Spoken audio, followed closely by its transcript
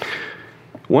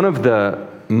One of the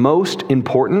most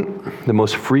important, the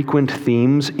most frequent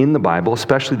themes in the Bible,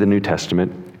 especially the New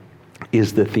Testament,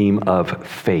 is the theme of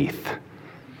faith.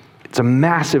 It's a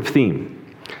massive theme.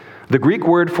 The Greek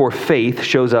word for faith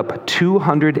shows up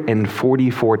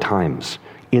 244 times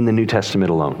in the New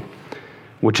Testament alone,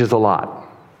 which is a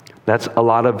lot. That's a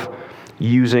lot of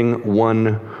using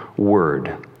one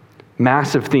word.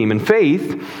 Massive theme. And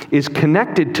faith is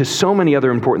connected to so many other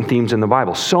important themes in the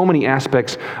Bible, so many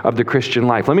aspects of the Christian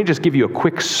life. Let me just give you a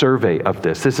quick survey of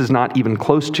this. This is not even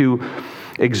close to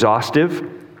exhaustive.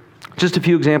 Just a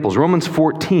few examples. Romans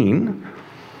 14,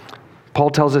 Paul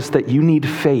tells us that you need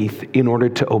faith in order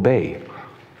to obey.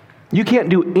 You can't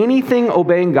do anything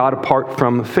obeying God apart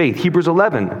from faith. Hebrews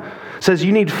 11 says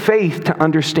you need faith to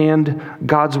understand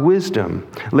God's wisdom.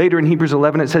 Later in Hebrews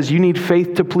 11 it says you need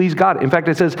faith to please God. In fact,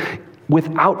 it says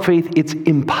without faith it's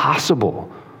impossible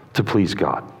to please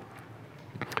God.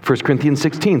 1 Corinthians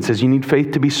 16 says you need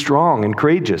faith to be strong and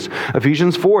courageous.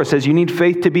 Ephesians 4 says you need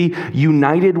faith to be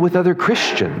united with other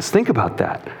Christians. Think about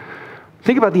that.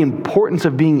 Think about the importance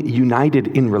of being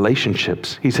united in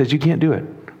relationships. He says you can't do it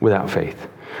without faith.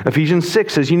 Ephesians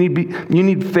 6 says you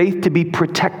need faith to be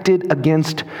protected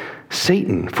against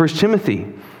Satan. 1 Timothy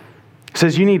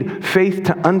says you need faith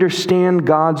to understand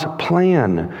God's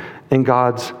plan and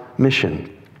God's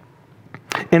mission.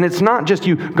 And it's not just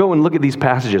you go and look at these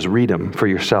passages, read them for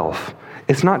yourself.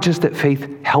 It's not just that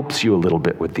faith helps you a little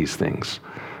bit with these things.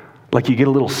 Like you get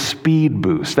a little speed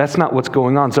boost. That's not what's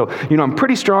going on. So, I'm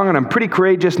pretty strong and I'm pretty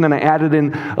courageous, and then I added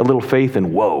in a little faith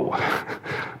and whoa,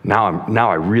 now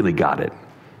I really got it.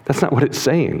 That's not what it's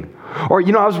saying. Or,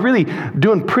 I was really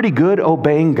doing pretty good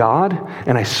obeying God,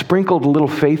 and I sprinkled a little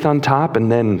faith on top,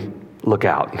 and then look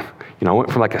out. I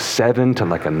went from like a 7 to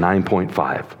like a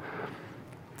 9.5.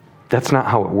 That's not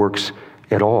how it works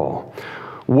at all.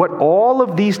 What all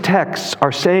of these texts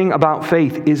are saying about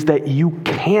faith is that you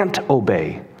can't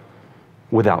obey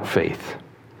without faith.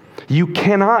 You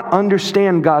cannot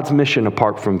understand God's mission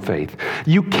apart from faith.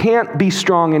 You can't be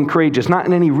strong and courageous, not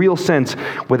in any real sense,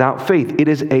 without faith. It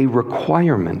is a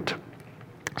requirement.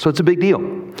 So it's a big deal.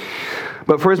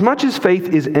 But for as much as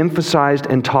faith is emphasized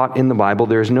and taught in the Bible,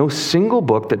 there is no single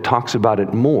book that talks about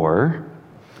it more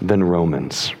than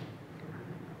Romans.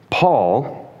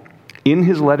 Paul, in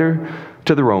his letter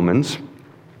to the Romans,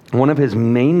 one of his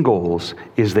main goals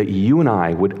is that you and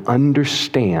I would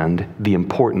understand the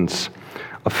importance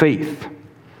of faith.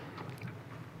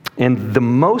 And the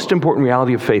most important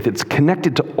reality of faith, it's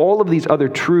connected to all of these other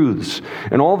truths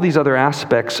and all of these other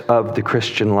aspects of the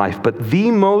Christian life. But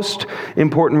the most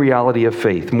important reality of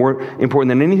faith, more important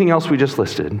than anything else we just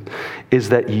listed, is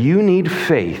that you need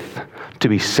faith to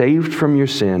be saved from your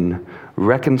sin,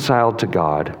 reconciled to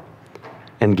God,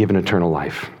 and given eternal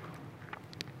life.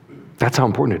 That's how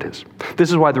important it is. This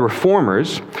is why the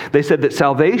Reformers, they said that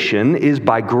salvation is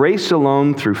by grace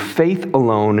alone, through faith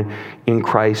alone, in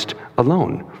Christ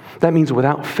alone. That means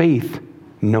without faith,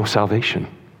 no salvation.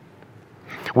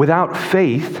 Without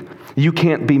faith, you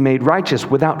can't be made righteous.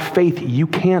 Without faith, you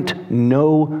can't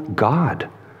know God.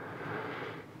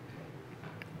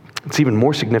 It's even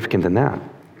more significant than that.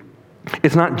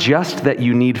 It's not just that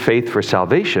you need faith for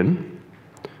salvation.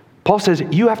 Paul says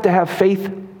you have to have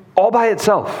faith all by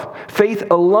itself. Faith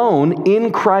alone,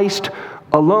 in Christ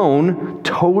alone,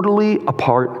 totally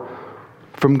apart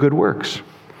from good works.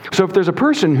 So if there's a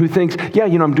person who thinks,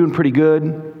 I'm doing pretty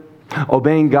good,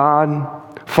 obeying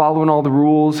God, following all the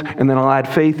rules, and then I'll add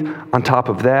faith on top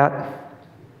of that,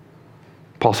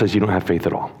 Paul says you don't have faith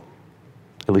at all.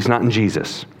 At least not in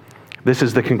Jesus. This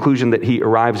is the conclusion that he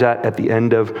arrives at the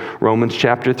end of Romans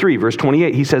chapter 3, verse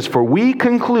 28. He says, "For we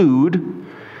conclude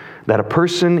that a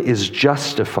person is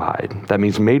justified," that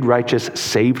means made righteous,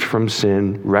 saved from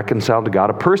sin, reconciled to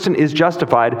God. A person is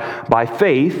justified by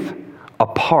faith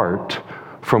apart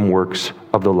from works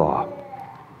of the law.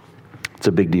 It's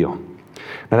a big deal.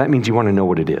 Now that means you want to know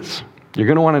what it is. You're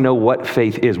going to want to know what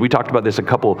faith is. We talked about this a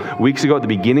couple weeks ago at the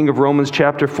beginning of Romans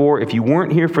chapter 4. If you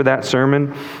weren't here for that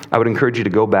sermon, I would encourage you to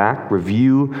go back,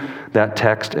 review that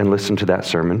text, and listen to that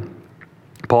sermon.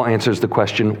 Paul answers the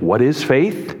question, what is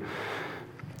faith?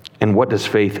 And what does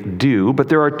faith do? But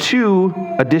there are two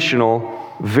additional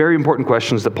very important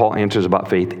questions that Paul answers about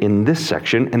faith in this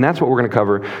section, and that's what we're going to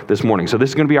cover this morning. So this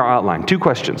is going to be our outline. Two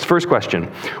questions. First question,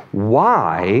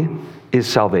 why is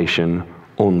salvation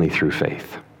only through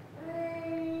faith?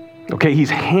 Okay, he's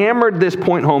hammered this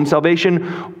point home,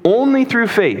 salvation only through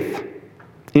faith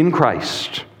in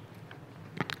Christ.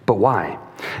 But why?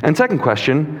 And second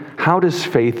question, how does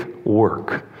faith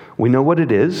work? We know what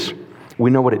it is, we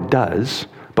know what it does,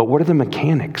 but what are the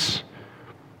mechanics?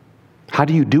 How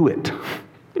do you do it?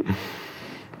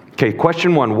 Okay,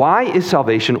 question 1. Why is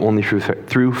salvation only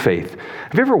through faith?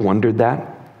 Have you ever wondered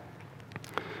that?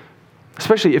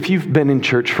 Especially if you've been in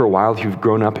church for a while, if you've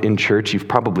grown up in church, you've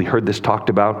probably heard this talked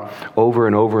about over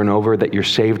and over and over, that you're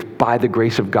saved by the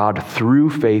grace of God through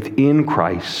faith in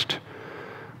Christ.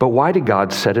 But why did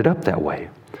God set it up that way?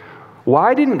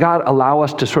 Why didn't God allow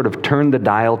us to sort of turn the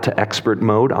dial to expert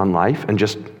mode on life and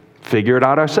just figure it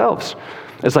out ourselves?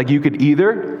 It's like you could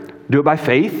either do it by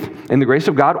faith in the grace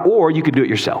of God, or you could do it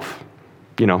yourself.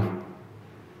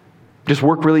 Just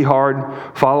work really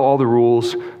hard, follow all the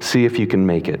rules, see if you can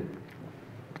make it.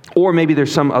 Or maybe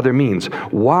there's some other means.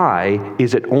 Why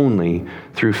is it only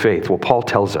through faith? Well, Paul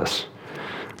tells us.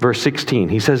 Verse 16,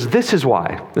 he says, this is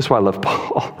why. This is why I love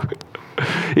Paul.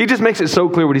 He just makes it so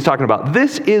clear what he's talking about.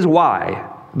 This is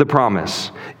why the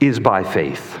promise is by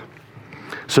faith,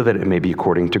 so that it may be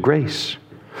according to grace,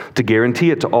 to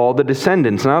guarantee it to all the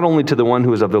descendants, not only to the one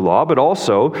who is of the law, but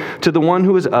also to the one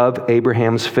who is of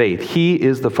Abraham's faith. He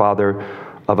is the father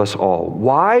of us all.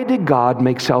 Why did God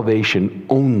make salvation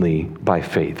only by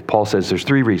faith? Paul says there's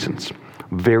 3 reasons,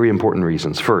 very important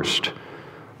reasons. First,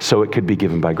 so it could be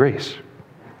given by grace.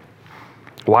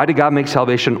 Why did God make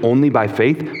salvation only by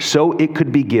faith? So it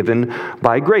could be given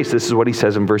by grace. This is what he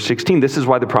says in verse 16. This is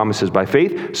why the promise is by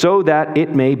faith, so that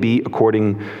it may be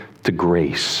according to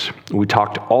grace. We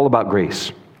talked all about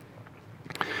grace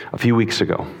a few weeks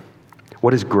ago.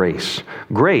 What is grace?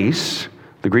 Grace,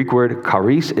 the Greek word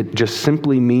charis, it just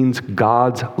simply means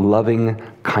God's loving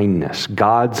kindness,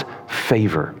 God's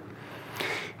favor.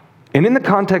 And in the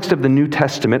context of the New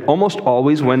Testament, almost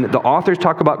always when the authors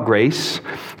talk about grace,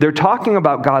 they're talking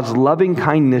about God's loving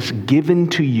kindness given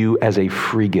to you as a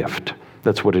free gift.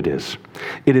 That's what it is.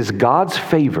 It is God's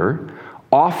favor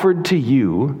offered to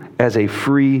you as a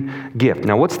free gift.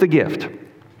 Now, what's the gift?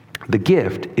 The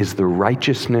gift is the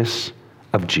righteousness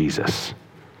of Jesus.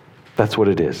 That's what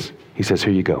it is. He says,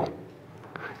 here you go.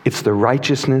 It's the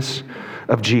righteousness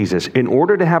of Jesus. In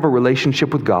order to have a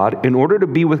relationship with God, in order to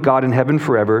be with God in heaven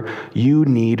forever, you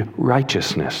need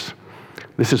righteousness.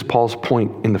 This is Paul's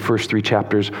point in the first 3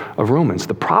 chapters of Romans.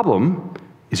 The problem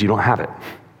is you don't have it.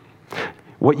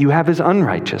 What you have is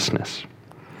unrighteousness.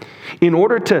 In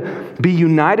order to be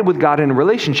united with God in a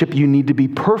relationship, you need to be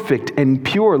perfect and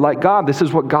pure like God. This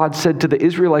is what God said to the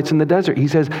Israelites in the desert. He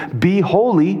says, be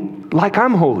holy like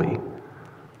I'm holy.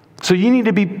 So you need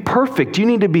to be perfect. You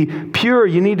need to be pure.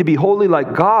 You need to be holy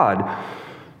like God.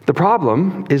 The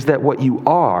problem is that what you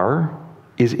are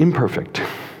is imperfect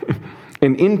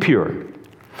and impure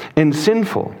and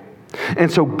sinful. And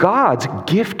so God's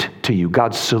gift to you,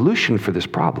 God's solution for this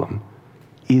problem,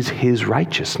 is his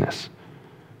righteousness.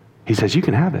 He says, you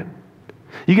can have it.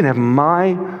 You can have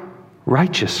my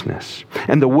righteousness.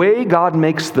 And the way God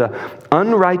makes the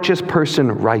unrighteous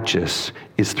person righteous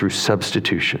is through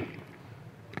substitution.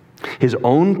 His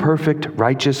own perfect,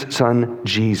 righteous Son,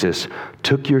 Jesus,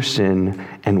 took your sin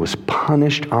and was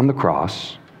punished on the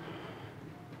cross,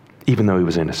 even though he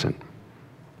was innocent.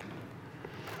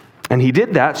 And he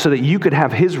did that so that you could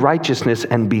have his righteousness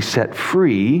and be set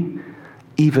free,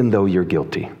 even though you're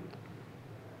guilty.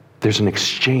 There's an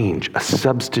exchange, a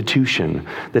substitution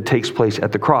that takes place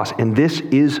at the cross. And this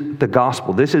is the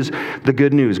gospel. This is the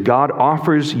good news. God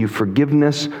offers you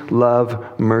forgiveness,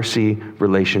 love, mercy,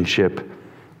 relationship,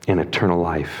 and eternal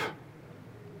life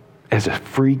as a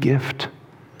free gift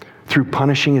through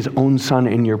punishing his own Son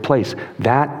in your place.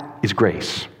 That is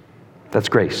grace. That's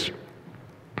grace.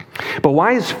 But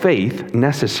why is faith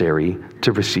necessary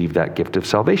to receive that gift of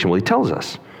salvation? Well, he tells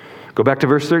us. Go back to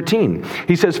verse 13.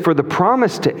 He says, for the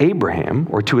promise to Abraham,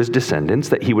 or to his descendants,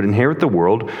 that he would inherit the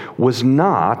world, was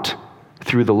not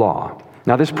through the law.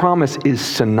 Now, this promise is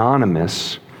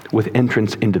synonymous with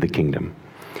entrance into the kingdom.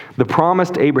 The promise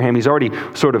to Abraham, he's already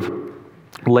sort of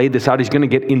laid this out. He's going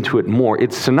to get into it more.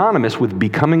 It's synonymous with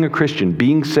becoming a Christian,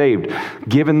 being saved,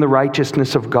 given the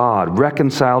righteousness of God,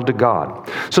 reconciled to God.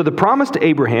 So the promise to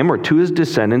Abraham, or to his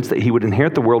descendants, that he would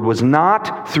inherit the world was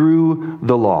not through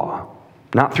the law,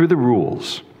 not through the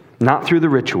rules, not through the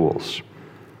rituals,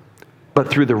 but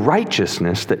through the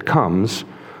righteousness that comes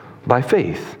by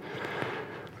faith.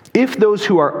 If those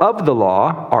who are of the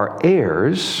law are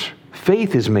heirs,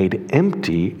 faith is made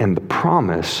empty and the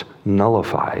promise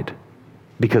nullified,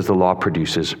 because the law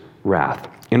produces wrath.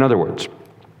 In other words,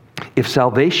 if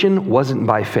salvation wasn't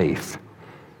by faith,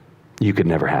 you could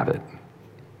never have it.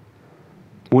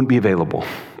 Wouldn't be available.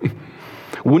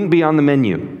 Wouldn't be on the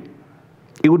menu.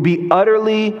 It would be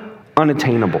utterly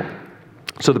unattainable.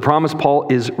 So the promise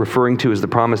Paul is referring to is the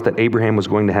promise that Abraham was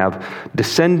going to have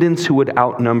descendants who would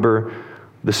outnumber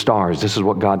the stars. This is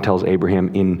what God tells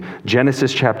Abraham in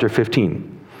Genesis chapter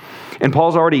 15. And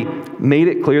Paul's already made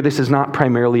it clear this is not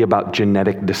primarily about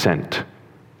genetic descent.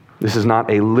 This is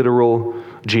not a literal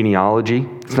genealogy.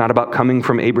 It's not about coming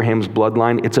from Abraham's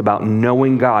bloodline. It's about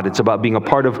knowing God. It's about being a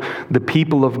part of the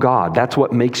people of God. That's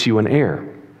what makes you an heir.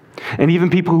 And even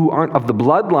people who aren't of the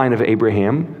bloodline of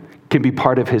Abraham can be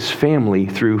part of his family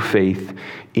through faith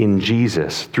in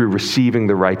Jesus, through receiving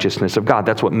the righteousness of God.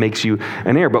 That's what makes you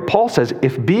an heir. But Paul says,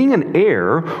 if being an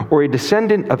heir or a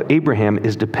descendant of Abraham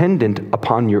is dependent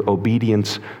upon your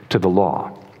obedience to the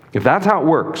law, if that's how it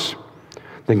works,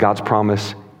 then God's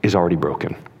promise is already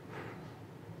broken.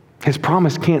 His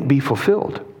promise can't be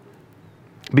fulfilled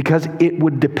because it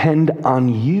would depend on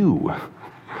you.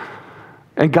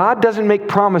 And God doesn't make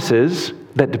promises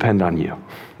that depend on you.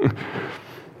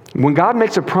 When God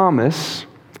makes a promise,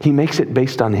 he makes it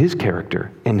based on his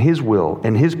character and his will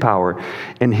and his power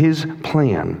and his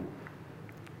plan.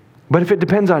 But if it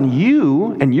depends on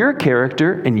you and your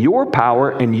character and your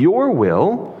power and your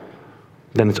will,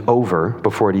 then it's over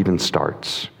before it even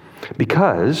starts.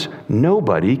 Because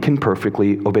nobody can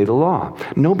perfectly obey the law.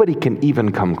 Nobody can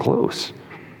even come close.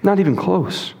 Not even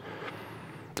close.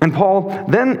 And Paul,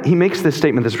 then he makes this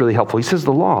statement that's really helpful. He says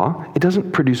the law, it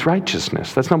doesn't produce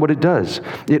righteousness. That's not what it does.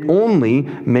 It only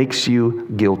makes you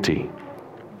guilty.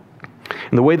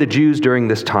 And the way the Jews during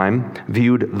this time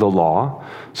viewed the law,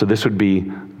 so this would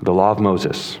be the law of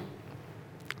Moses.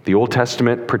 The Old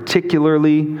Testament,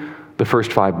 particularly the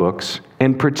first 5 books,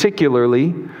 and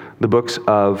particularly the books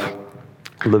of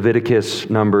Leviticus,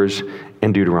 Numbers,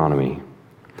 and Deuteronomy.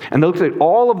 And they looked at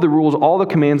all of the rules, all the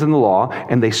commands in the law,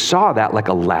 and they saw that like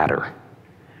a ladder.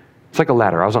 It's like a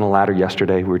ladder. I was on a ladder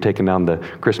yesterday. We were taking down the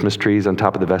Christmas trees on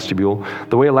top of the vestibule.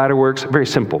 The way a ladder works, very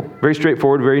simple, very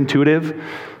straightforward, very intuitive.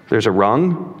 There's a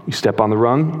rung. You step on the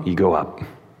rung, you go up.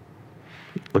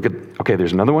 Okay,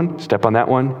 there's another one. Step on that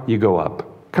one, you go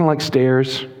up. Kind of like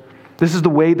stairs. This is the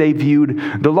way they viewed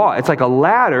the law. It's like a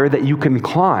ladder that you can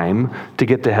climb to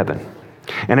get to heaven.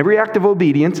 And every act of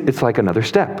obedience, it's like another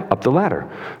step up the ladder.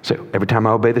 So every time I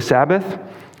obey the Sabbath,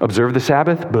 observe the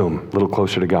Sabbath, boom, a little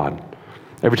closer to God.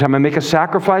 Every time I make a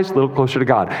sacrifice, a little closer to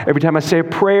God. Every time I say a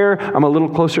prayer, I'm a little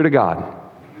closer to God.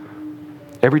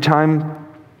 Every time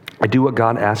I do what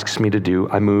God asks me to do,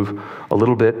 I move a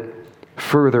little bit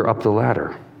further up the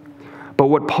ladder. But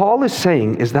what Paul is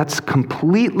saying is that's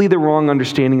completely the wrong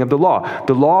understanding of the law.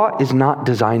 The law is not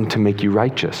designed to make you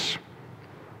righteous.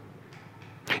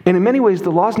 And in many ways,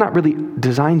 the law is not really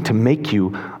designed to make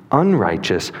you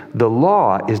unrighteous. The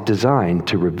law is designed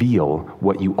to reveal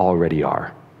what you already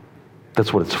are.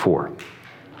 That's what it's for.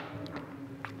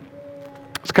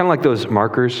 It's kind of like those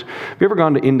markers. Have you ever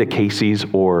gone into Casey's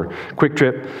or Quick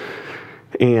Trip?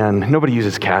 And nobody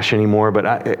uses cash anymore,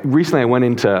 but recently I went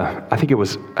into, I think it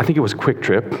was Quick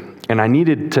Trip, and I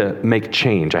needed to make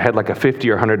change. I had like a $50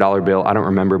 or $100 bill, I don't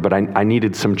remember, but I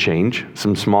needed some change,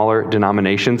 some smaller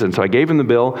denominations, and so I gave them the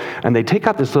bill, and they take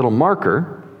out this little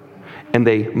marker, and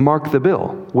they mark the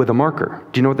bill with a marker.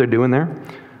 Do you know what they're doing there?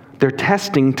 They're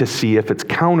testing to see if it's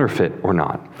counterfeit or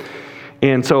not.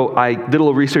 And so I did a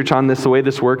little research on this. The way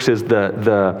this works is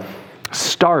the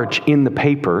starch in the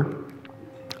paper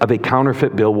of a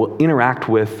counterfeit bill will interact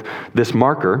with this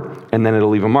marker, and then it'll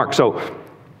leave a mark. So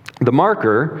the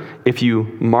marker, if you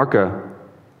mark a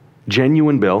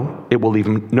genuine bill, it will leave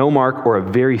no mark or a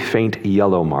very faint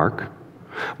yellow mark.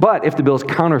 But if the bill is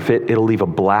counterfeit, it'll leave a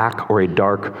black or a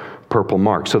dark purple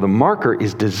mark. So the marker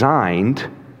is designed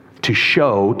to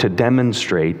show, to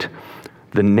demonstrate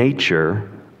the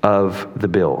nature of the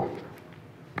bill.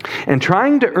 And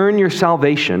trying to earn your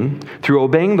salvation through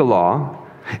obeying the law,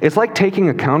 it's like taking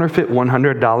a counterfeit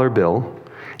 $100 bill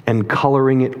and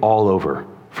coloring it all over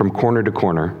from corner to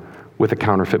corner with a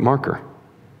counterfeit marker.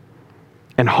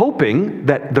 And hoping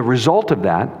that the result of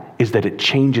that is that it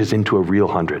changes into a real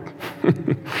 100.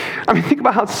 I mean, think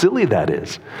about how silly that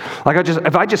is. Like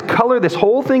if I just color this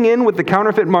whole thing in with the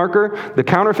counterfeit marker, the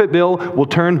counterfeit bill will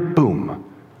turn, boom,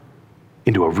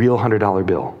 into a real $100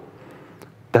 bill.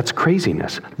 That's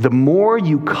craziness. The more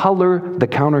you color the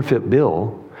counterfeit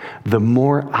bill, the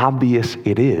more obvious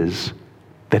it is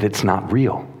that it's not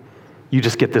real. You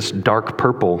just get this dark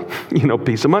purple,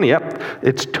 piece of money. Yep,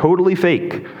 it's totally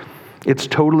fake. It's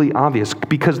totally obvious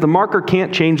because the marker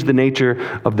can't change the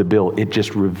nature of the bill. It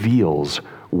just reveals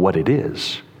what it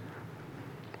is.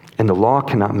 And the law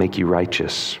cannot make you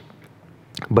righteous,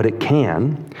 but it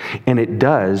can, and it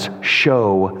does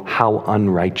show how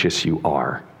unrighteous you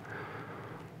are.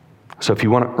 So if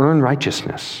you want to earn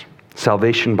righteousness,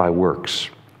 salvation by works,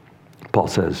 Paul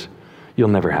says, you'll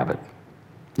never have it.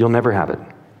 You'll never have it.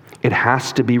 It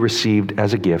has to be received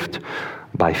as a gift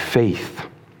by faith.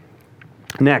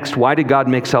 Next, why did God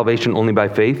make salvation only by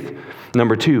faith?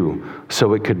 Number 2,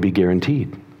 so it could be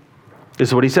guaranteed. This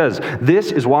is what he says.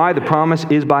 This is why the promise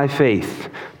is by faith,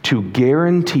 to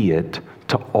guarantee it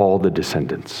to all the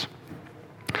descendants.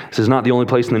 This is not the only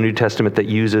place in the New Testament that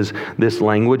uses this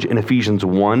language. In Ephesians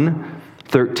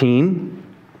 1:13,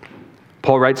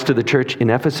 Paul writes to the church in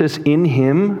Ephesus, in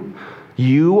him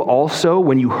you also,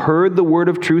 when you heard the word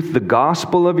of truth, the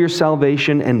gospel of your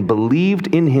salvation, and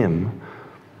believed in him,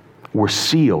 were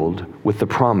sealed with the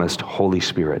promised Holy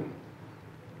Spirit,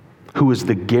 who is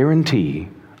the guarantee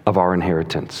of our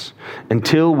inheritance,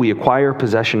 until we acquire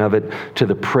possession of it to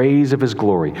the praise of his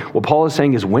glory. What Paul is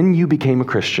saying is when you became a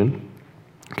Christian,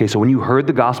 okay, so when you heard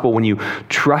the gospel, when you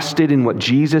trusted in what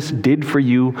Jesus did for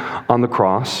you on the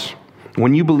cross,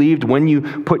 when you believed, when you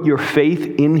put your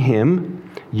faith in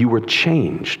him, you were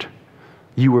changed.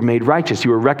 You were made righteous.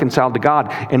 You were reconciled to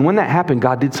God. And when that happened,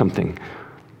 God did something.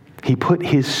 He put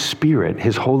his Spirit,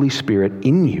 his Holy Spirit,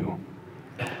 in you.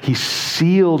 He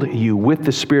sealed you with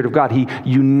the Spirit of God. He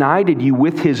united you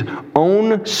with his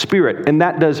own Spirit. And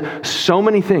that does so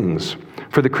many things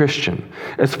for the Christian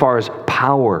as far as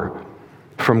power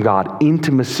from God,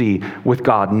 intimacy with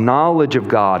God, knowledge of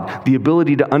God, the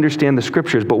ability to understand the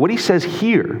Scriptures. But what he says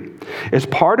here, as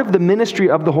part of the ministry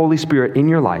of the Holy Spirit in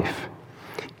your life,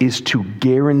 is to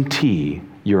guarantee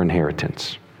your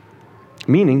inheritance.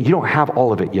 Meaning, you don't have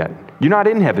all of it yet. You're not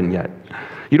in heaven yet.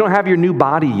 You don't have your new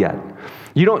body yet.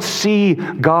 You don't see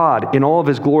God in all of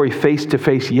his glory face to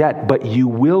face yet, but you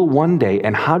will one day.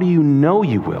 And how do you know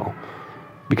you will?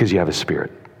 Because you have a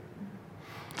Spirit.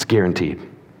 It's guaranteed.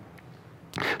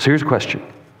 So here's a question,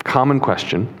 common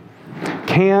question.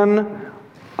 Can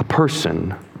a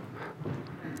person,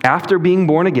 after being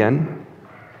born again,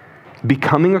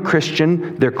 becoming a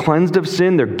Christian, they're cleansed of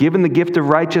sin, they're given the gift of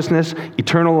righteousness,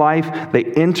 eternal life, they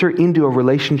enter into a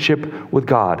relationship with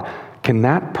God, can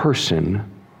that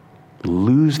person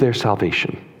lose their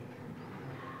salvation?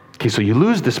 Okay, so you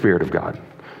lose the Spirit of God.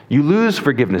 You lose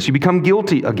forgiveness. You become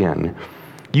guilty again.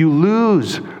 You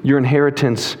lose your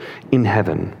inheritance in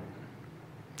heaven.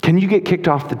 Can you get kicked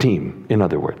off the team, in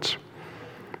other words?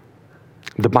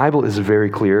 The Bible is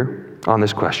very clear on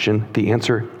this question. The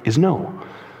answer is no.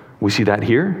 We see that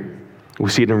here. We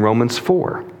see it in Romans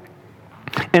 4.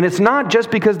 And it's not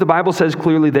just because the Bible says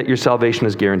clearly that your salvation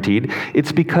is guaranteed.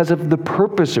 It's because of the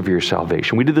purpose of your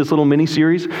salvation. We did this little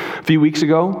mini-series a few weeks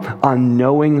ago on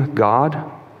knowing God.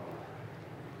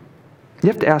 You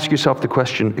have to ask yourself the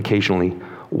question occasionally,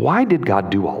 why did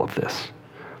God do all of this?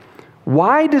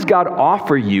 Why does God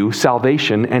offer you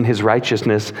salvation and his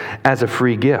righteousness as a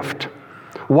free gift?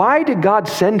 Why did God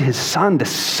send his Son to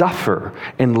suffer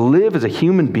and live as a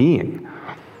human being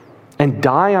and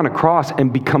die on a cross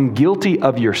and become guilty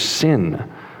of your sin?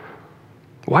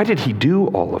 Why did he do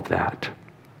all of that?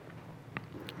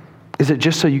 Is it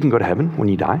just so you can go to heaven when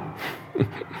you die?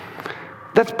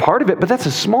 That's part of it, but that's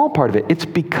a small part of it. It's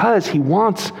because he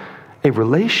wants a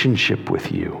relationship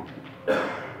with you.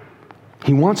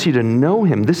 He wants you to know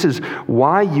him. This is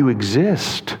why you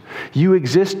exist. You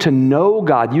exist to know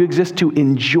God. You exist to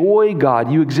enjoy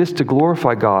God. You exist to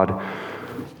glorify God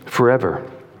forever.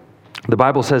 The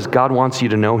Bible says God wants you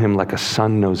to know him like a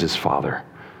son knows his father.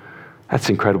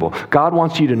 That's incredible. God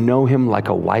wants you to know him like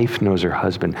a wife knows her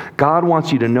husband. God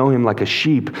wants you to know him like a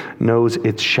sheep knows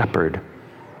its shepherd.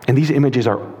 And these images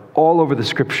are all over the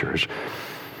Scriptures.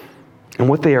 And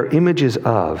what they are images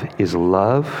of is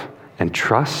love and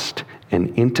trust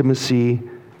and intimacy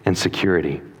and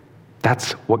security.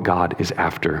 That's what God is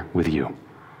after with you.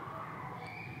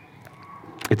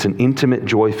 It's an intimate,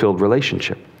 joy-filled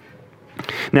relationship.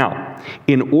 Now,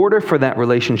 in order for that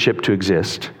relationship to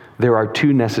exist, there are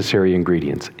two necessary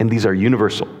ingredients, and these are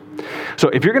universal. So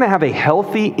if you're going to have a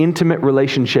healthy, intimate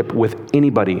relationship with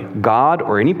anybody, God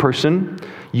or any person,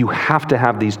 you have to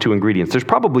have these two ingredients. There's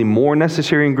probably more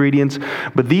necessary ingredients,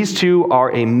 but these two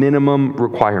are a minimum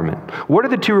requirement. What are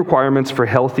the two requirements for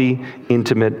healthy,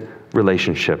 intimate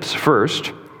relationships?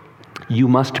 First, you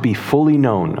must be fully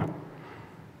known.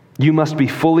 You must be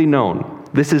fully known.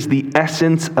 This is the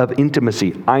essence of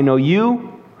intimacy. I know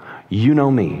you, you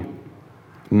know me.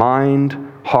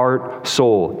 Mind, heart,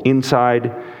 soul,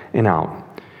 inside and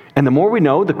out. And the more we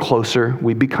know, the closer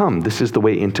we become. This is the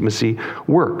way intimacy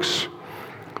works.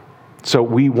 So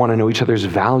we want to know each other's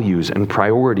values and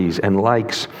priorities and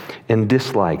likes and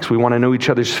dislikes. We want to know each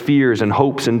other's fears and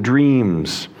hopes and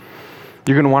dreams.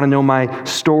 You're going to want to know my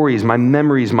stories, my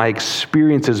memories, my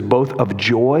experiences, both of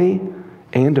joy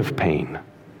and of pain,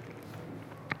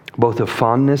 both of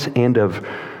fondness and of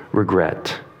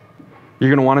regret. You're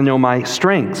going to want to know my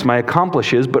strengths, my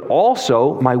accomplishes, but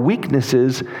also my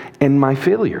weaknesses and my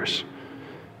failures.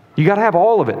 You got to have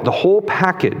all of it, the whole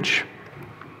package.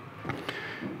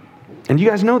 And you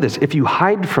guys know this. If you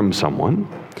hide from someone,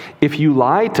 if you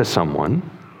lie to someone,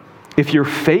 if you're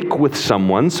fake with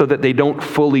someone so that they don't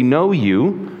fully know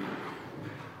you,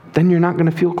 then you're not going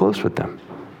to feel close with them.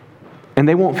 And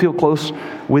they won't feel close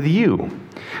with you.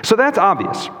 So that's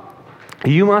obvious.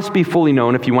 You must be fully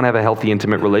known if you want to have a healthy,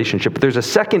 intimate relationship. But there's a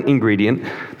second ingredient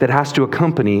that has to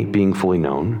accompany being fully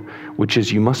known, which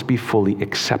is you must be fully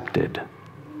accepted.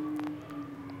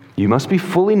 You must be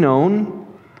fully known,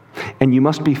 and you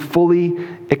must be fully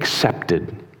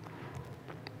accepted.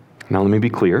 Now, let me be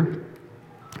clear.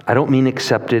 I don't mean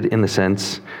accepted in the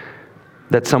sense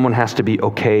that someone has to be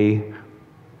okay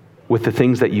with the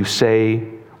things that you say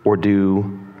or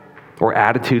do or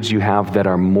attitudes you have that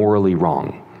are morally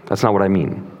wrong. That's not what I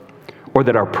mean. Or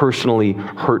that are personally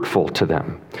hurtful to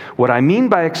them. What I mean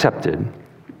by accepted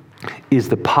is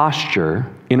the posture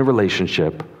in a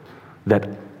relationship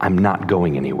that I'm not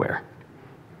going anywhere.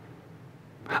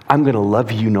 I'm going to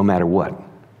love you no matter what.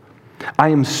 I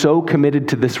am so committed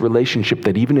to this relationship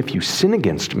that even if you sin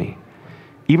against me,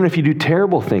 even if you do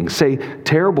terrible things, say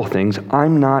terrible things,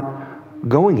 I'm not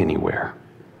going anywhere.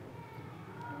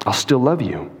 I'll still love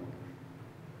you.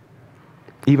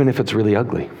 Even if it's really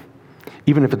ugly.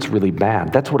 Even if it's really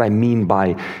bad. That's what I mean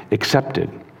by accepted.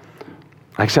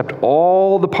 I accept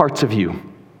all the parts of you,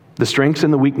 the strengths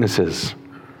and the weaknesses,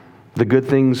 the good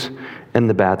things and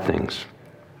the bad things.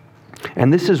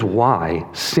 And this is why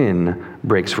sin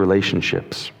breaks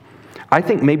relationships. I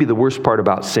think maybe the worst part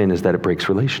about sin is that it breaks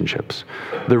relationships.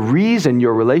 The reason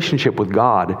your relationship with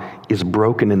God is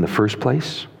broken in the first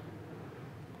place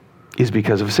is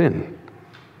because of sin.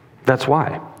 That's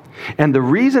why. And the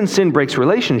reason sin breaks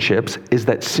relationships is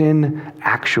that sin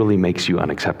actually makes you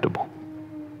unacceptable.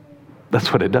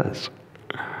 That's what it does.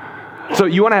 So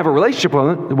you want to have a relationship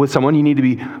with someone, you need to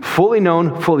be fully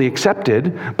known, fully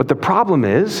accepted, but the problem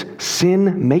is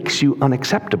sin makes you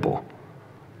unacceptable.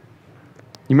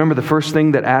 You remember the first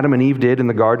thing that Adam and Eve did in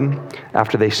the garden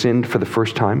after they sinned for the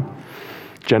first time?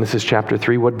 Genesis chapter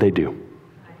 3, what did they do?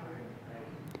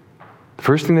 The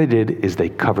first thing they did is they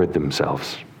covered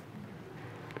themselves.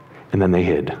 And then they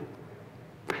hid.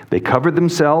 They covered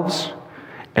themselves,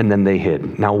 and then they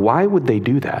hid. Now, why would they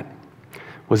do that?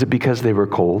 Was it because they were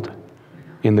cold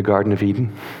in the Garden of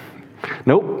Eden?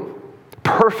 Nope.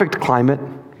 Perfect climate,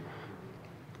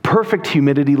 perfect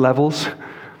humidity levels,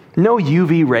 no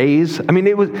UV rays. I mean,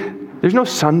 there's no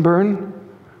sunburn.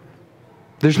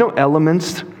 There's no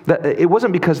elements. It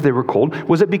wasn't because they were cold.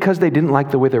 Was it because they didn't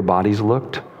like the way their bodies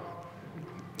looked?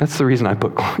 That's the reason I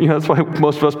put, that's why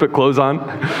most of us put clothes on.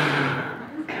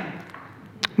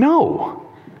 No,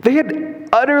 they had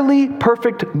utterly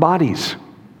perfect bodies.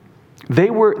 They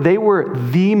were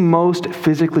the most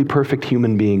physically perfect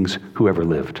human beings who ever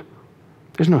lived.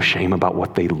 There's no shame about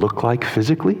what they look like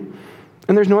physically,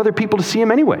 and there's no other people to see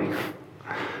them anyway.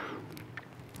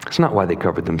 It's not why they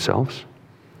covered themselves.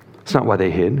 It's not why they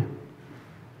hid.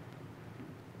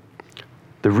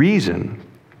 The reason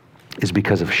is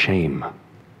because of shame.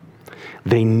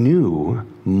 They knew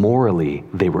morally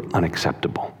they were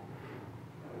unacceptable.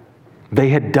 They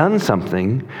had done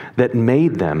something that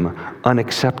made them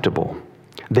unacceptable.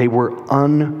 They were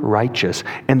unrighteous,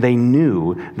 and they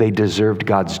knew they deserved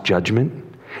God's judgment,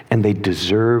 and they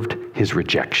deserved his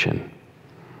rejection.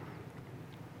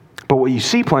 But what you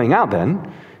see playing out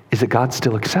then is that God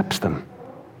still accepts them.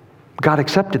 God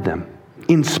accepted them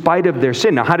in spite of their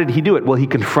sin. Now, how did he do it? Well, he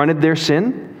confronted their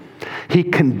sin. He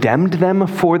condemned them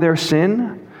for their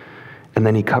sin, and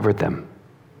then he covered them.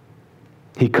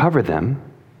 He covered them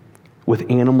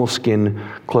with animal skin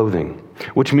clothing,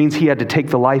 which means he had to take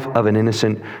the life of an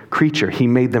innocent creature. He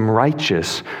made them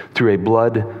righteous through a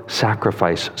blood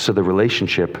sacrifice so the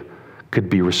relationship could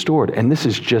be restored. And this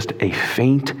is just a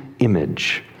faint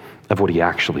image of what he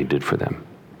actually did for them,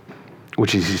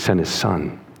 which is he sent his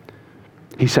son.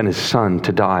 He sent his son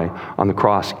to die on the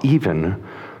cross, even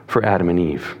for Adam and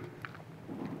Eve,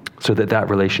 so that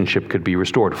that relationship could be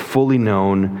restored, fully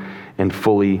known and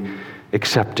fully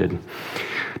accepted.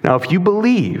 Now, if you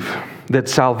believe that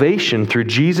salvation through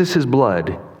Jesus'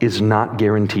 blood is not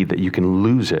guaranteed, that you can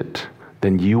lose it,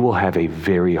 then you will have a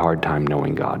very hard time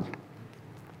knowing God.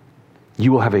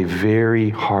 You will have a very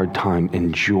hard time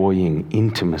enjoying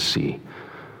intimacy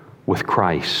with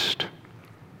Christ,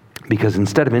 because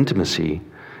instead of intimacy,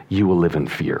 you will live in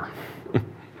fear.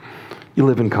 You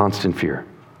live in constant fear.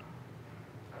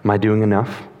 Am I doing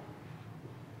enough?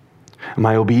 Am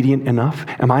I obedient enough?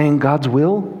 Am I in God's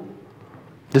will?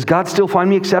 Does God still find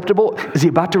me acceptable? Is he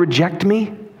about to reject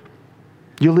me?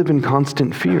 You'll live in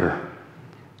constant fear.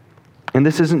 And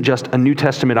this isn't just a New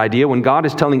Testament idea. When God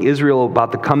is telling Israel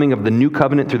about the coming of the new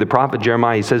covenant through the prophet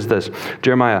Jeremiah, he says this,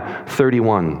 Jeremiah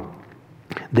 31,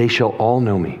 they shall all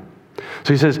know me.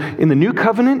 So he says, in the new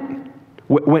covenant,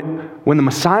 when the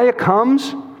Messiah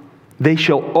comes, they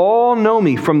shall all know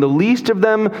me, from the least of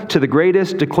them to the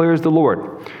greatest, declares the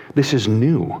Lord. This is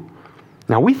new.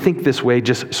 Now we think this way,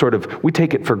 just sort of, we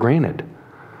take it for granted.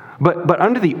 But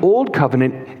under the old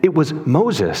covenant, it was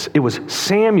Moses, it was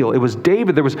Samuel, it was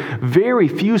David. There was very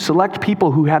few select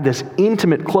people who had this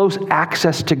intimate, close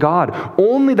access to God.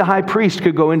 Only the high priest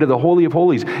could go into the Holy of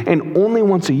Holies, and only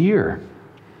once a year.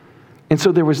 And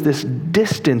so there was this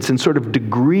distance and sort of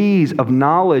degrees of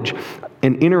knowledge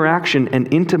and interaction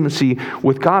and intimacy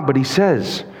with God. But he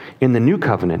says, in the new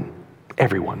covenant,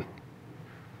 everyone's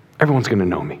going to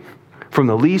know me, from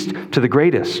the least to the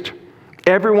greatest.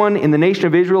 Everyone in the nation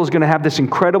of Israel is going to have this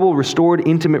incredible, restored,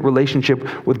 intimate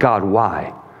relationship with God.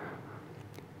 Why?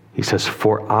 He says,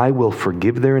 for I will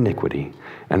forgive their iniquity,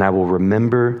 and I will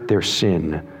remember their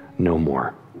sin no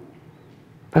more.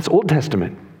 That's Old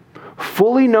Testament.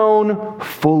 Fully known,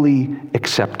 fully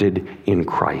accepted in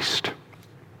Christ.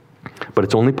 But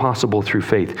it's only possible through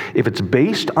faith. If it's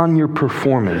based on your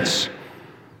performance,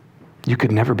 you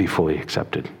could never be fully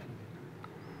accepted.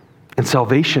 And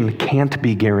salvation can't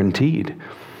be guaranteed.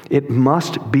 It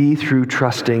must be through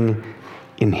trusting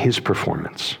in his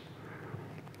performance,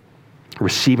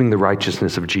 receiving the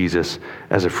righteousness of Jesus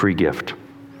as a free gift.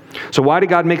 So why did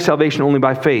God make salvation only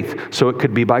by faith? So it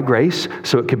could be by grace,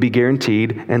 so it could be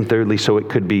guaranteed, and thirdly, so it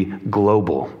could be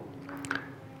global.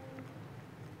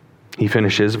 He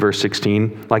finishes verse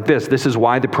 16 like this. This is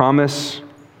why the promise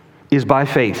is by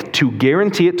faith, to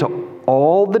guarantee it to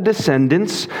all the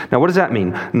descendants. Now, what does that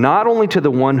mean? Not only to the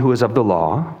one who is of the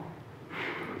law,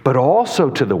 but also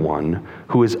to the one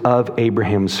who is of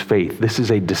Abraham's faith. This is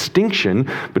a distinction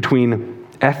between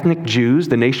ethnic Jews,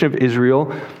 the nation of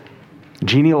Israel,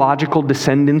 genealogical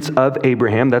descendants of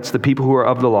Abraham. That's the people who are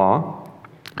of the law.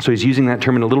 So he's using that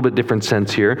term in a little bit different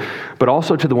sense here, but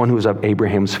also to the one who is of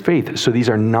Abraham's faith. So these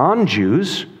are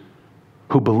non-Jews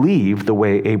who believe the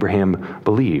way Abraham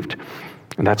believed.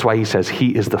 And that's why he says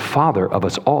he is the father of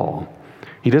us all.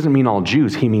 He doesn't mean all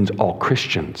Jews, he means all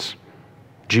Christians,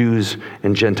 Jews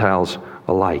and Gentiles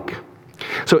alike.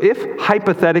 So if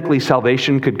hypothetically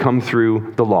salvation could come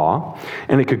through the law,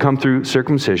 and it could come through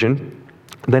circumcision,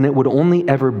 then it would only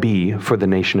ever be for the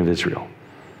nation of Israel.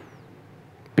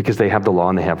 Because they have the law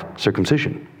and they have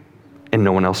circumcision, and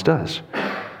no one else does.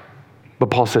 But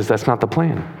Paul says that's not the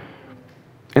plan.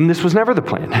 And this was never the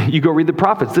plan. You go read the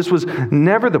prophets. This was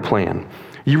never the plan.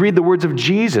 You read the words of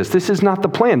Jesus. This is not the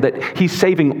plan, that he's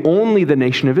saving only the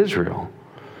nation of Israel.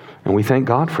 And we thank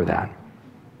God for that.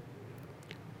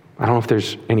 I don't know if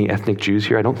there's any ethnic Jews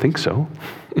here. I don't think so.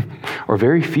 Or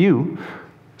very few.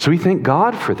 So we thank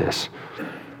God for this.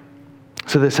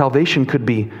 So that salvation could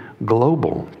be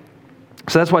global.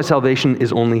 So that's why salvation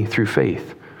is only through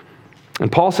faith.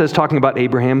 And Paul says, talking about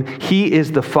Abraham, he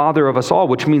is the father of us all,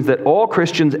 which means that all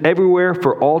Christians everywhere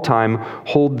for all time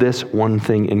hold this one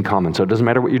thing in common. So it doesn't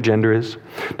matter what your gender is,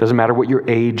 doesn't matter what your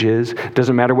age is,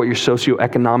 doesn't matter what your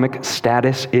socioeconomic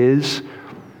status is,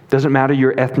 doesn't matter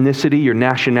your ethnicity, your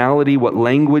nationality, what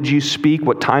language you speak,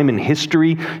 what time in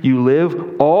history you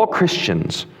live. All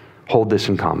Christians hold this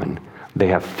in common. They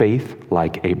have faith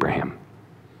like Abraham.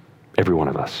 Every one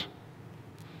of us.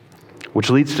 Which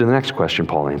leads to the next question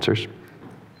Paul answers.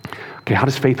 Okay, how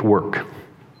does faith work?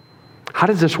 How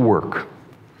does this work?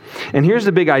 And here's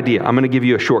the big idea. I'm going to give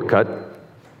you a shortcut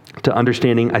to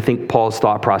understanding, I think, Paul's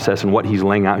thought process and what he's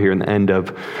laying out here in the end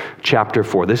of chapter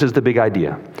 4. This is the big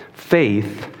idea.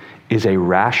 Faith is a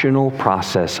rational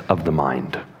process of the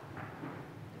mind.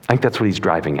 I think that's what he's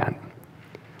driving at.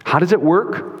 How does it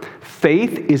work?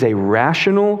 Faith is a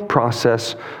rational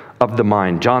process of the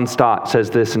mind. John Stott says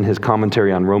this in his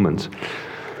commentary on Romans.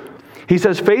 He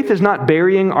says, faith is not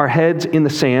burying our heads in the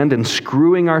sand and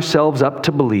screwing ourselves up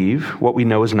to believe what we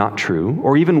know is not true,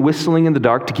 or even whistling in the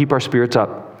dark to keep our spirits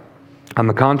up. On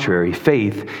the contrary,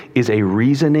 faith is a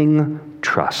reasoning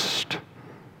trust.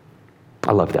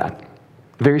 I love that.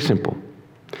 Very simple.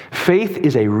 Faith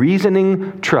is a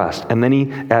reasoning trust. And then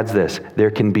he adds this,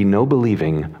 there can be no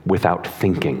believing without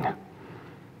thinking.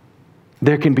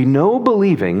 There can be no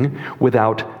believing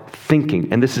without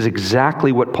thinking. And this is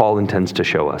exactly what Paul intends to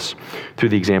show us through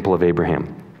the example of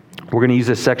Abraham. We're going to use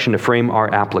this section to frame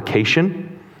our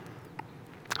application.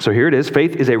 So here it is.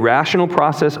 Faith is a rational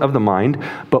process of the mind.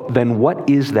 But then what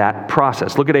is that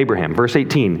process? Look at Abraham, verse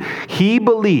 18. He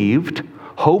believed,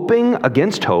 hoping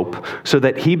against hope, so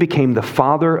that he became the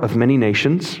father of many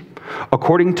nations,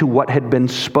 according to what had been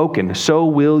spoken. So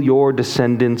will your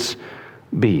descendants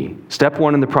B, step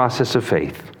one in the process of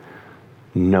faith,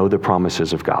 know the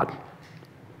promises of God.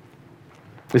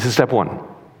 This is step one.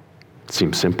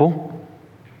 Seems simple.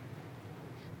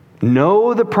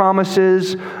 Know the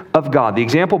promises of God. The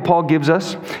example Paul gives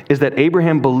us is that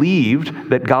Abraham believed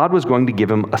that God was going to give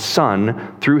him a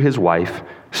son through his wife,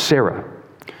 Sarah.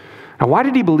 Now, why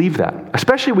did he believe that?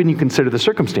 Especially when you consider the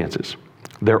circumstances.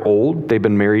 They're old. They've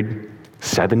been married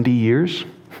 70 years,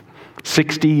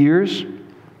 60 years,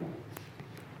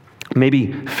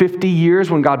 maybe 50 years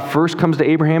when God first comes to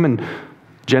Abraham in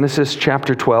Genesis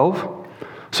chapter 12.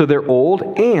 So they're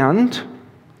old and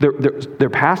they're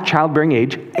past childbearing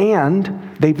age,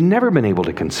 and they've never been able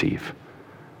to conceive.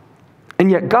 And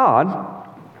yet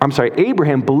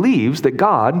Abraham believes that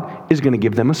God is going to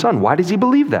give them a son. Why does he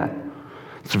believe that?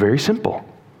 It's very simple.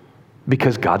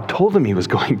 Because God told him he was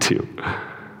going to.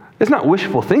 It's not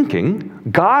wishful thinking.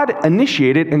 God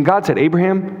initiated, and God said,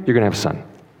 Abraham, you're going to have a son.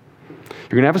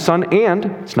 You're going to have a son, and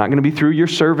it's not going to be through your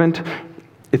servant.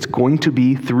 It's going to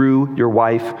be through your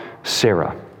wife,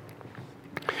 Sarah.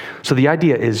 So the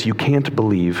idea is you can't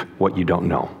believe what you don't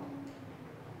know.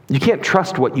 You can't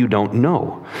trust what you don't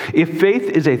know. If faith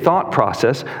is a thought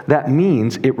process, that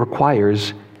means it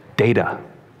requires data.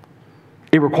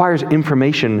 It requires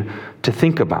information to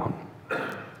think about.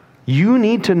 You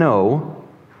need to know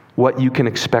what you can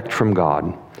expect from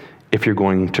God if you're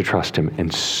going to trust him.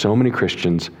 And so many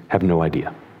Christians have no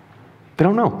idea. They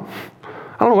don't know.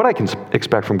 I don't know what I can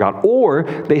expect from God. Or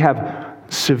they have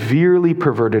severely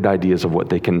perverted ideas of what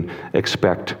they can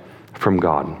expect from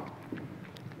God.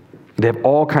 They have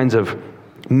all kinds of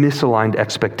misaligned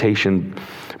expectation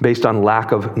based on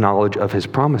lack of knowledge of his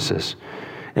promises.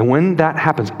 And when that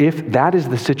happens, if that is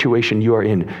the situation you are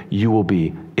in, you will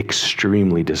be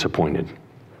extremely disappointed.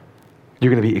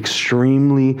 You're going to be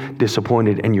extremely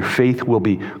disappointed, and your faith will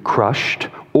be crushed.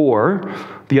 Or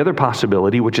the other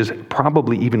possibility, which is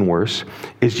probably even worse,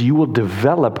 is you will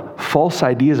develop false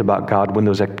ideas about God when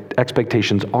those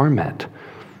expectations are met,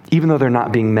 even though they're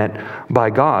not being met by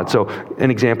God. So an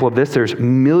example of this, there's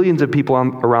millions of people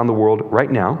around the world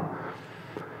right now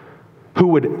who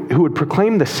would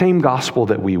proclaim the same gospel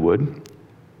that we would.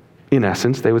 In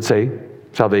essence, they would say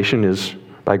salvation is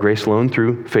by grace alone,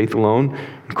 through faith alone,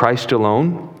 Christ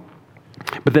alone.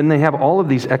 But then they have all of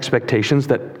these expectations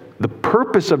that the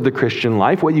purpose of the Christian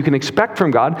life, what you can expect from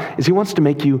God, is he wants to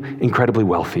make you incredibly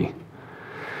wealthy.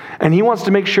 And he wants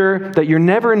to make sure that you're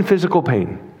never in physical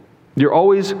pain. You're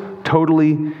always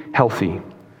totally healthy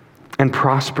and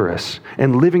prosperous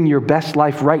and living your best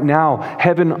life right now,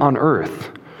 heaven on earth.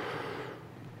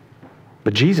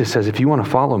 But Jesus says, if you want to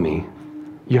follow me,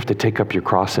 you have to take up your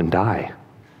cross and die.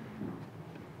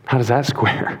 How does that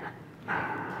square?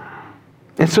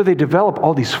 And so they develop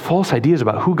all these false ideas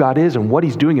about who God is and what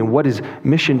he's doing and what his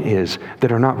mission is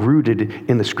that are not rooted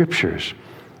in the scriptures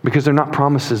because they're not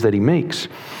promises that he makes.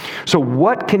 So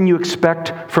what can you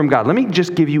expect from God? Let me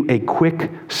just give you a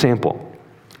quick sample.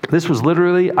 This was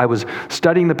literally, I was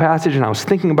studying the passage and I was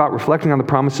thinking about reflecting on the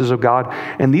promises of God,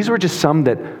 and these were just some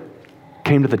that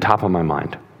came to the top of my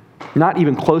mind. Not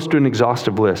even close to an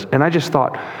exhaustive list. And I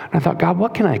thought, God,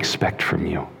 what can I expect from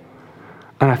you?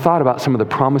 And I thought about some of the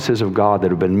promises of God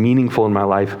that have been meaningful in my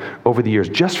life over the years,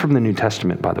 just from the New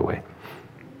Testament, by the way.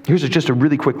 Here's just a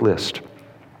really quick list.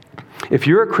 If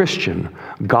you're a Christian,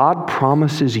 God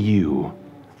promises you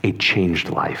a changed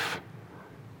life.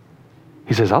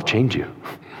 He says, I'll change you.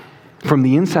 From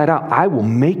the inside out, I will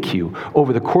make you,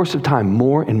 over the course of time,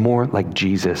 more and more like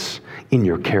Jesus in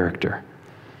your character.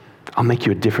 I'll make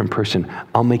you a different person.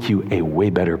 I'll make you a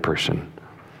way better person.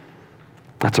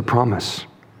 That's a promise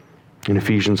in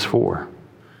Ephesians 4.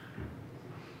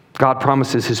 God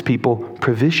promises his people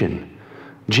provision.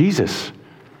 Jesus,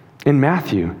 in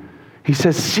Matthew, he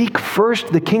says, seek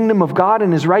first the kingdom of God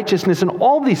and his righteousness, and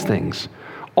all these things,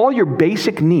 all your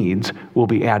basic needs will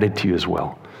be added to you as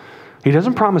well. He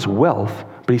doesn't promise wealth,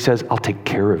 but he says, I'll take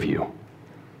care of you.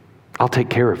 I'll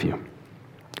take care of you.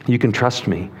 You can trust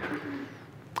me.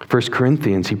 1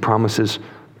 Corinthians, he promises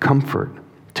comfort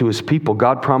to his people.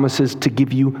 God promises to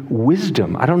give you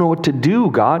wisdom. I don't know what to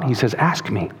do, God. He says, ask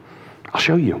me. I'll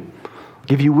show you. I'll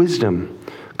give you wisdom.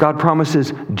 God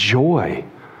promises joy.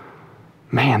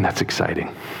 Man, that's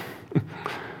exciting.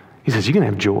 He says, you can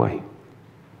have joy.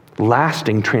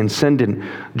 Lasting, transcendent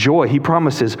joy. He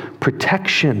promises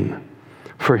protection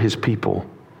for his people.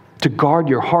 To guard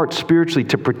your heart spiritually,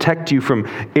 to protect you from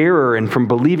error and from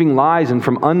believing lies and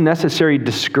from unnecessary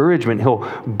discouragement. He'll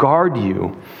guard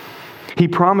you. He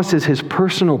promises his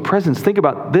personal presence. Think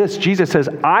about this. Jesus says,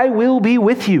 I will be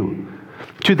with you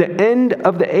to the end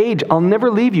of the age. I'll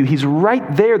never leave you. He's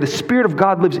right there. The Spirit of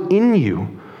God lives in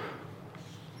you.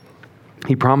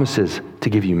 He promises to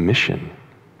give you mission,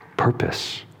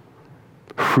 purpose,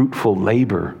 fruitful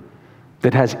labor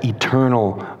that has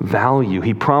eternal value.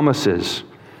 He promises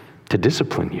to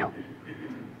discipline you.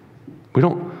 We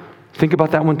don't think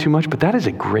about that one too much, but that is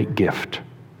a great gift.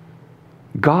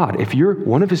 God, if you're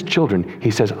one of his children,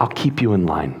 he says, I'll keep you in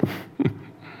line.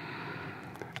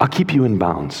 I'll keep you in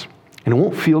bounds. And it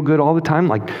won't feel good all the time,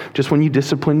 like just when you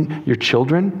discipline your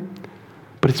children,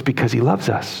 but it's because he loves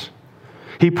us.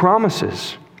 He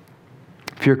promises,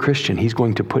 if you're a Christian, he's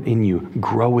going to put in you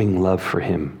growing love for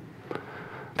him.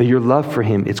 That your love for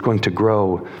him, it's going to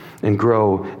grow and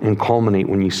culminate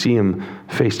when you see him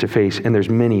face to face. And there's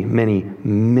many, many,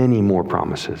 many more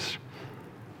promises.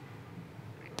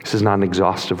 This is not an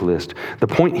exhaustive list. The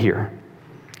point here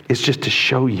is just to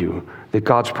show you that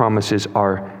God's promises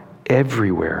are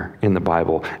everywhere in the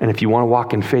Bible. And if you want to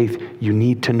walk in faith, you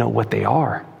need to know what they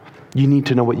are. You need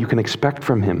to know what you can expect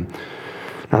from him.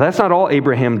 Now, that's not all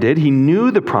Abraham did. He knew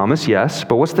the promise, yes,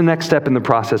 but what's the next step in the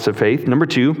process of faith? Number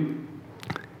 2,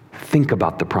 think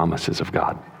about the promises of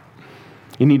God.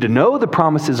 You need to know the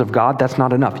promises of God. That's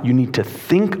not enough. You need to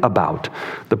think about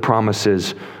the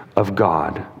promises of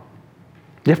God.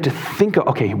 You have to think,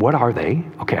 okay, what are they?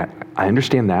 Okay, I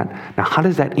understand that. Now, how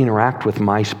does that interact with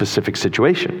my specific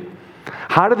situation?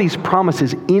 How do these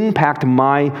promises impact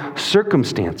my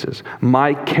circumstances,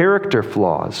 my character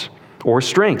flaws or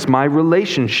strengths, my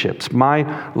relationships,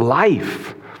 my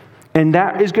life? And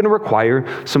that is going to require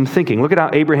some thinking. Look at how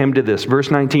Abraham did this. Verse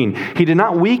 19, he did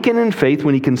not weaken in faith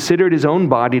when he considered his own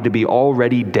body to be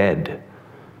already dead,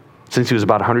 since he was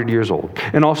about 100 years old,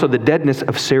 and also the deadness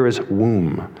of Sarah's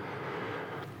womb.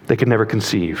 They could never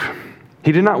conceive.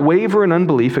 He did not waver in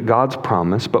unbelief at God's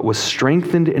promise, but was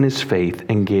strengthened in his faith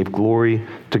and gave glory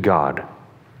to God.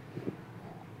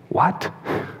 What?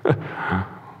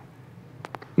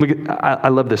 Look I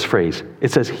love this phrase.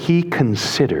 It says, he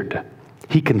considered.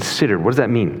 He considered. What does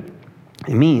that mean?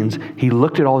 It means he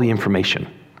looked at all the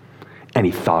information and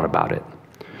he thought about it.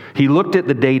 He looked at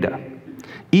the data,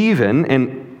 even,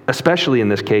 and especially in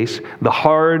this case, the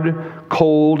hard,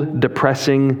 cold,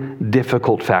 depressing,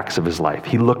 difficult facts of his life.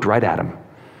 He looked right at them.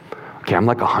 Okay, I'm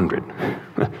like 100.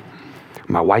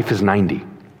 My wife is 90.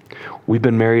 We've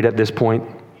been married at this point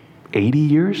 80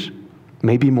 years,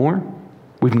 maybe more.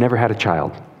 We've never had a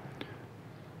child.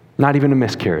 Not even a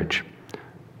miscarriage.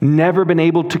 Never been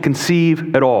able to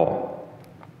conceive at all.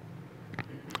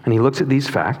 And he looks at these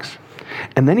facts,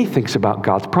 and then he thinks about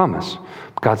God's promise.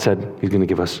 God said he's going to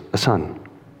give us a son.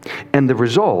 And the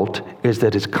result is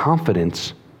that his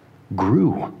confidence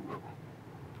grew.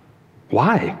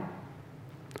 Why?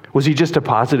 Was he just a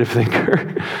positive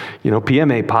thinker?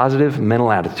 PMA, positive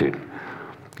mental attitude.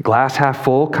 Glass half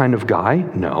full kind of guy?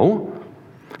 No.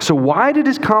 So why did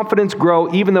his confidence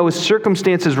grow even though his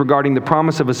circumstances regarding the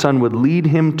promise of a son would lead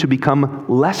him to become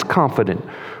less confident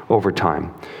over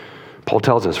time? Paul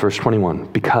tells us, verse 21,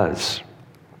 because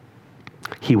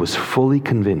he was fully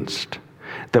convinced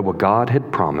that what God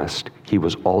had promised, he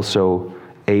was also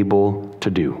able to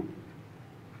do.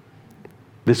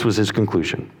 This was his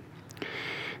conclusion.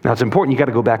 Now, it's important, you got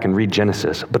to go back and read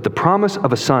Genesis, but the promise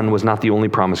of a son was not the only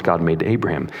promise God made to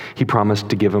Abraham. He promised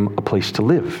to give him a place to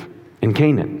live in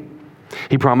Canaan.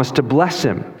 He promised to bless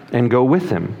him and go with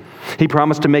him. He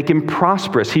promised to make him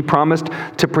prosperous. He promised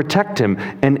to protect him.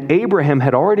 And Abraham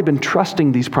had already been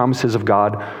trusting these promises of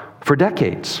God for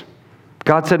decades.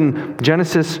 God said in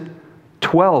Genesis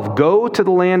 12, go to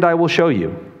the land I will show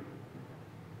you.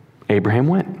 Abraham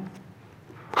went.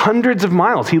 Hundreds of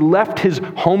miles. He left his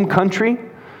home country.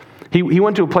 He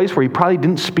went to a place where he probably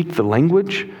didn't speak the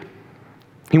language.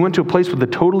 He went to a place with a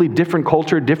totally different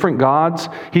culture, different gods.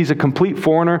 He's a complete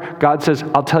foreigner. God says,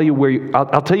 I'll tell you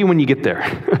I'll tell you when you get there.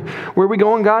 Where are we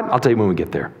going, God? I'll tell you when we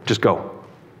get there. Just go.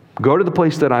 Go to the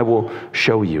place that I will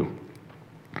show you.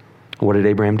 What did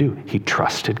Abraham do? He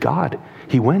trusted God.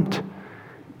 He went.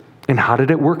 And how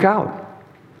did it work out?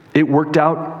 It worked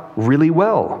out really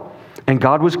well. And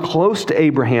God was close to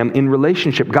Abraham in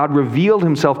relationship. God revealed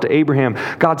himself to Abraham.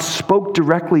 God spoke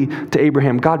directly to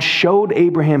Abraham. God showed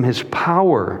Abraham his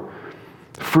power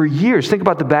for years. Think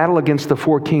about the battle against the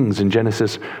 4 kings in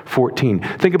Genesis 14.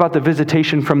 Think about the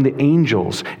visitation from the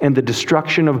angels and the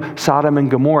destruction of Sodom and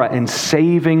Gomorrah and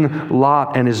saving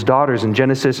Lot and his daughters in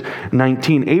Genesis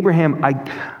 19. Abraham,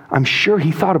 I'm sure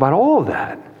he thought about all of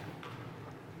that.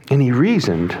 And he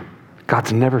reasoned,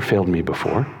 God's never failed me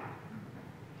before.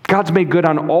 God's made good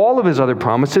on all of his other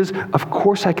promises. Of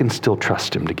course I can still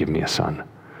trust him to give me a son.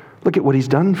 Look at what he's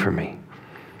done for me.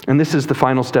 And this is the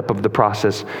final step of the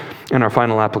process and our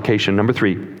final application. Number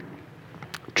 3,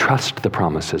 trust the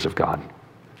promises of God.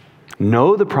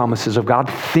 Know the promises of God,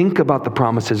 think about the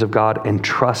promises of God, and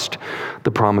trust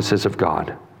the promises of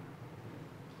God.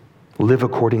 Live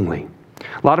accordingly.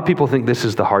 A lot of people think this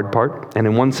is the hard part, and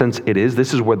in one sense it is.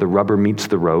 This is where the rubber meets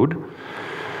the road.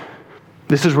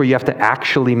 This is where you have to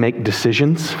actually make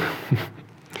decisions.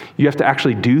 You have to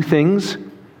actually do things.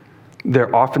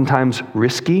 They're oftentimes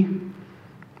risky,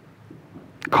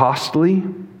 costly,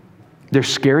 they're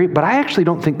scary, but I actually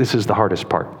don't think this is the hardest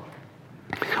part.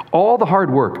 All the hard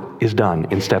work is done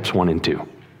in steps 1 and 2,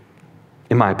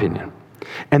 in my opinion.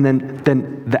 And then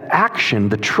the action,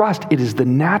 the trust, it is the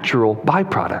natural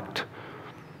byproduct.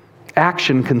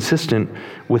 Action consistent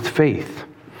with faith.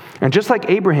 And just like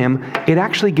Abraham, it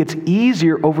actually gets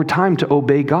easier over time to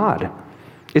obey God.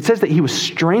 It says that he was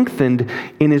strengthened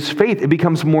in his faith. It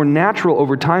becomes more natural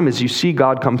over time as you see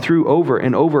God come through over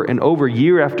and over and over,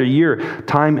 year after year,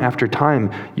 time after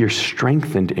time. You're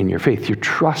strengthened in your faith. Your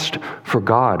trust for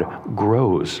God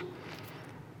grows.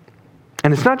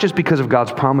 And it's not just because of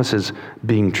God's promises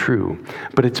being true,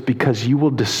 but it's because you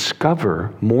will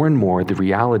discover more and more the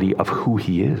reality of who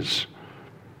he is.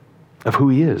 Of who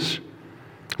he is.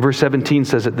 Verse 17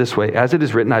 says it this way, as it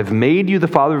is written, I've made you the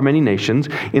father of many nations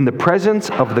in the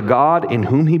presence of the God in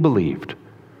whom he believed.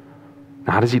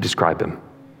 Now, how does he describe him?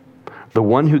 The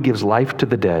one who gives life to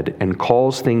the dead and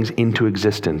calls things into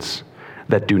existence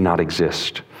that do not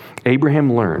exist.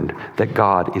 Abraham learned that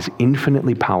God is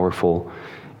infinitely powerful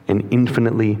and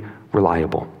infinitely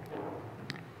reliable.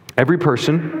 Every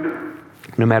person,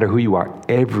 no matter who you are,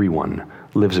 everyone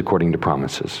lives according to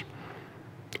promises.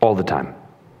 All the time.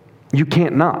 You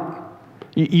can't not.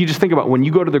 You just think about when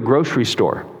you go to the grocery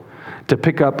store to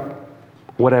pick up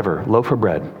whatever, loaf of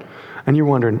bread, and you're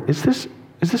wondering, is this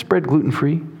bread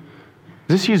gluten-free? Does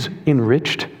this use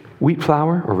enriched wheat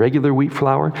flour or regular wheat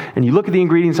flour? And you look at the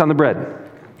ingredients on the bread,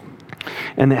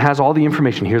 and it has all the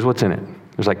information. Here's what's in it.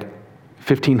 There's like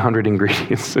 1,500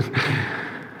 ingredients.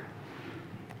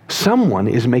 Someone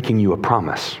is making you a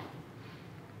promise.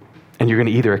 And you're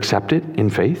going to either accept it in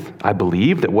faith, I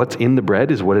believe that what's in the bread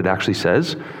is what it actually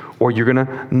says, or you're going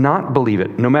to not believe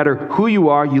it. No matter who you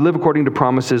are, you live according to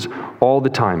promises all the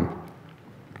time.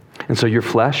 And so your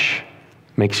flesh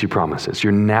makes you promises.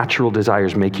 Your natural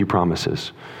desires make you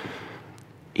promises.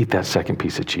 Eat that second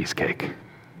piece of cheesecake.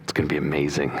 It's going to be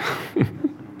amazing.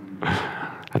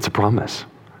 That's a promise.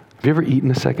 Have you ever eaten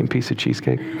a second piece of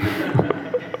cheesecake?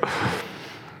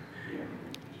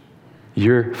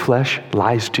 Your flesh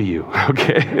lies to you,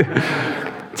 okay?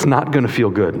 It's not going to feel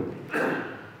good.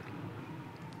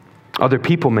 Other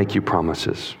people make you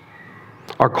promises.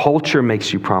 Our culture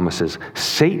makes you promises.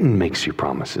 Satan makes you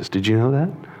promises. Did you know that?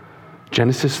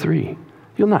 Genesis 3.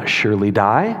 You'll not surely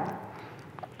die.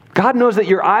 God knows that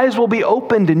your eyes will be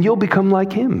opened and you'll become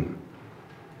like him.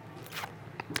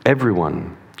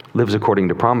 Everyone lives according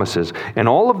to promises. And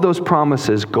all of those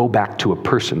promises go back to a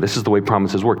person. This is the way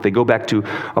promises work. They go back to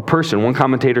a person. One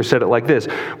commentator said it like this: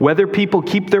 whether people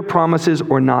keep their promises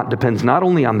or not depends not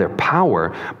only on their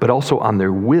power, but also on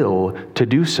their will to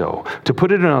do so. To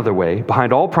put it another way,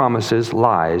 behind all promises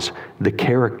lies the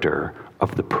character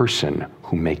of the person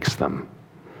who makes them.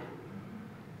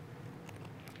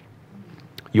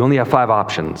 You only have 5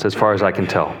 options as far as I can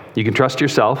tell. You can trust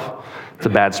yourself. It's a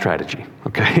bad strategy,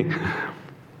 okay?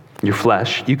 Your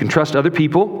flesh. You can trust other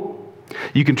people.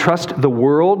 You can trust the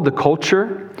world, the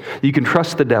culture. You can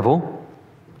trust the devil.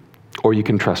 Or you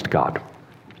can trust God.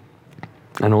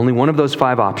 And only one of those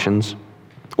 5 options,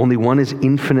 only one is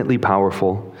infinitely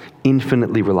powerful,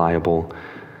 infinitely reliable,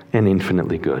 and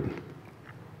infinitely good.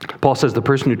 Paul says the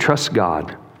person who trusts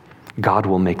God, God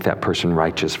will make that person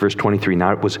righteous. Verse 23,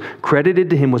 now it was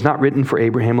credited to him, was not written for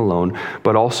Abraham alone,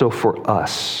 but also for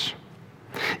us.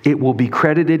 It will be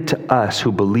credited to us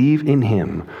who believe in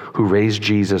him who raised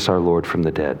Jesus our Lord from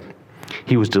the dead.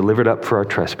 He was delivered up for our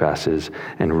trespasses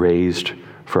and raised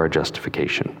for our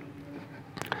justification.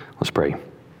 Let's pray.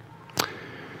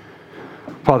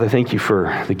 Father, thank you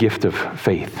for the gift of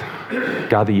faith.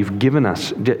 God, that you've given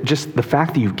us, just the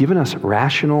fact that you've given us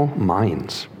rational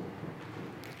minds.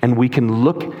 And we can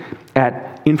look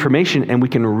at information and we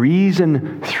can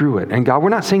reason through it. And God, we're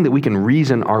not saying that we can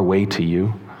reason our way to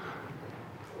you.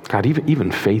 God,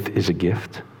 even faith is a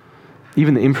gift.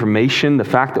 Even the information, the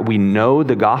fact that we know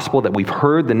the gospel, that we've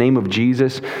heard the name of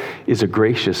Jesus is a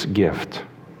gracious gift.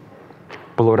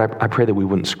 But Lord, I pray that we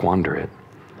wouldn't squander it.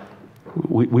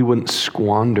 We wouldn't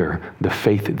squander the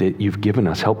faith that you've given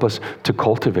us. Help us to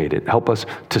cultivate it. Help us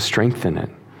to strengthen it.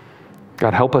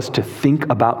 God, help us to think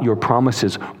about your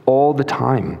promises all the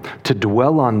time, to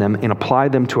dwell on them and apply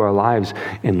them to our lives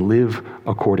and live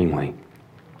accordingly.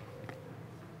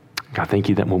 God, thank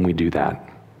you that when we do that,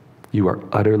 you are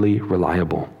utterly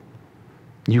reliable.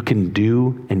 You can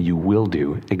do and you will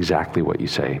do exactly what you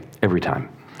say every time.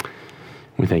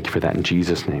 We thank you for that in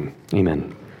Jesus' name.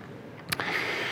 Amen.